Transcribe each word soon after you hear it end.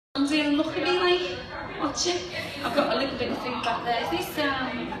Somebody's even looking at me like, watching. I've got a little bit of feedback there. Is this,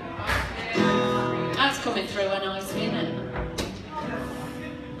 that's coming through nicely, isn't it?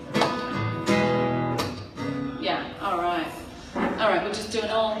 Yeah, alright. Alright, we'll just do an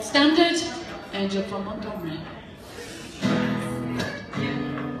all standard Angel from Montgomery.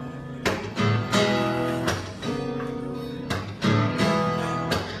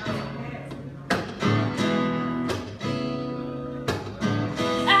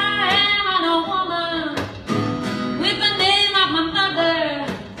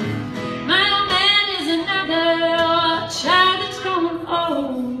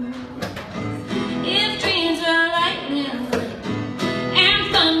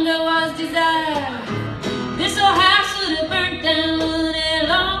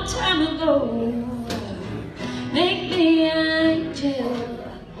 Make me an angel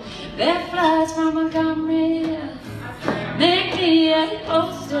that flies from Montgomery. Make me a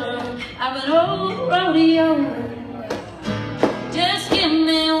poster of an old rodeo. Just give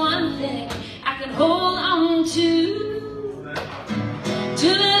me one thing I can hold on to.